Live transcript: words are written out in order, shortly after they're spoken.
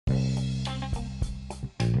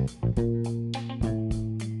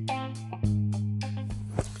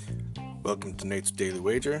Welcome to Nate's Daily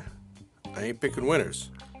Wager. I ain't picking winners,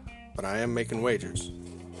 but I am making wagers.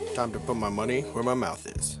 Time to put my money where my mouth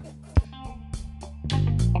is.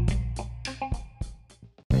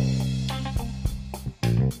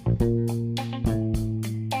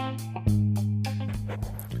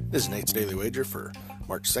 This is Nate's Daily Wager for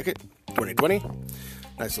March 2nd, 2020.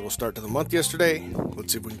 Nice little start to the month yesterday.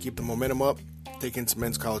 Let's see if we can keep the momentum up. Take in some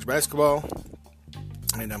men's college basketball.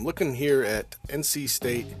 And I'm looking here at NC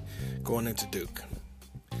State going into Duke.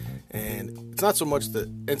 And it's not so much that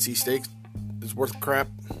NC State is worth crap.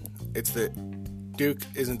 It's that Duke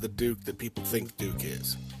isn't the Duke that people think Duke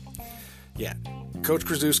is. Yeah, Coach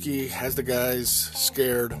Krzyzewski has the guys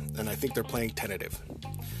scared, and I think they're playing tentative.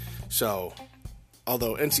 So,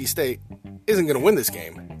 although NC State isn't going to win this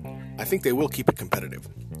game, I think they will keep it competitive.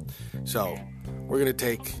 So, we're going to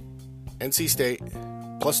take NC State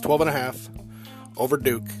plus 12.5 over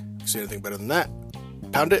Duke. If you see anything better than that,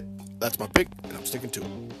 pound it. That's my pick, and I'm sticking to it.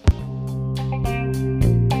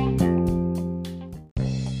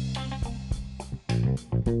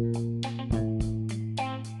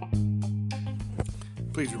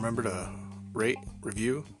 Please remember to rate,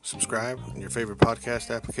 review, subscribe in your favorite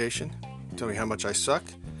podcast application. Tell me how much I suck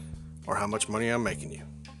or how much money I'm making you.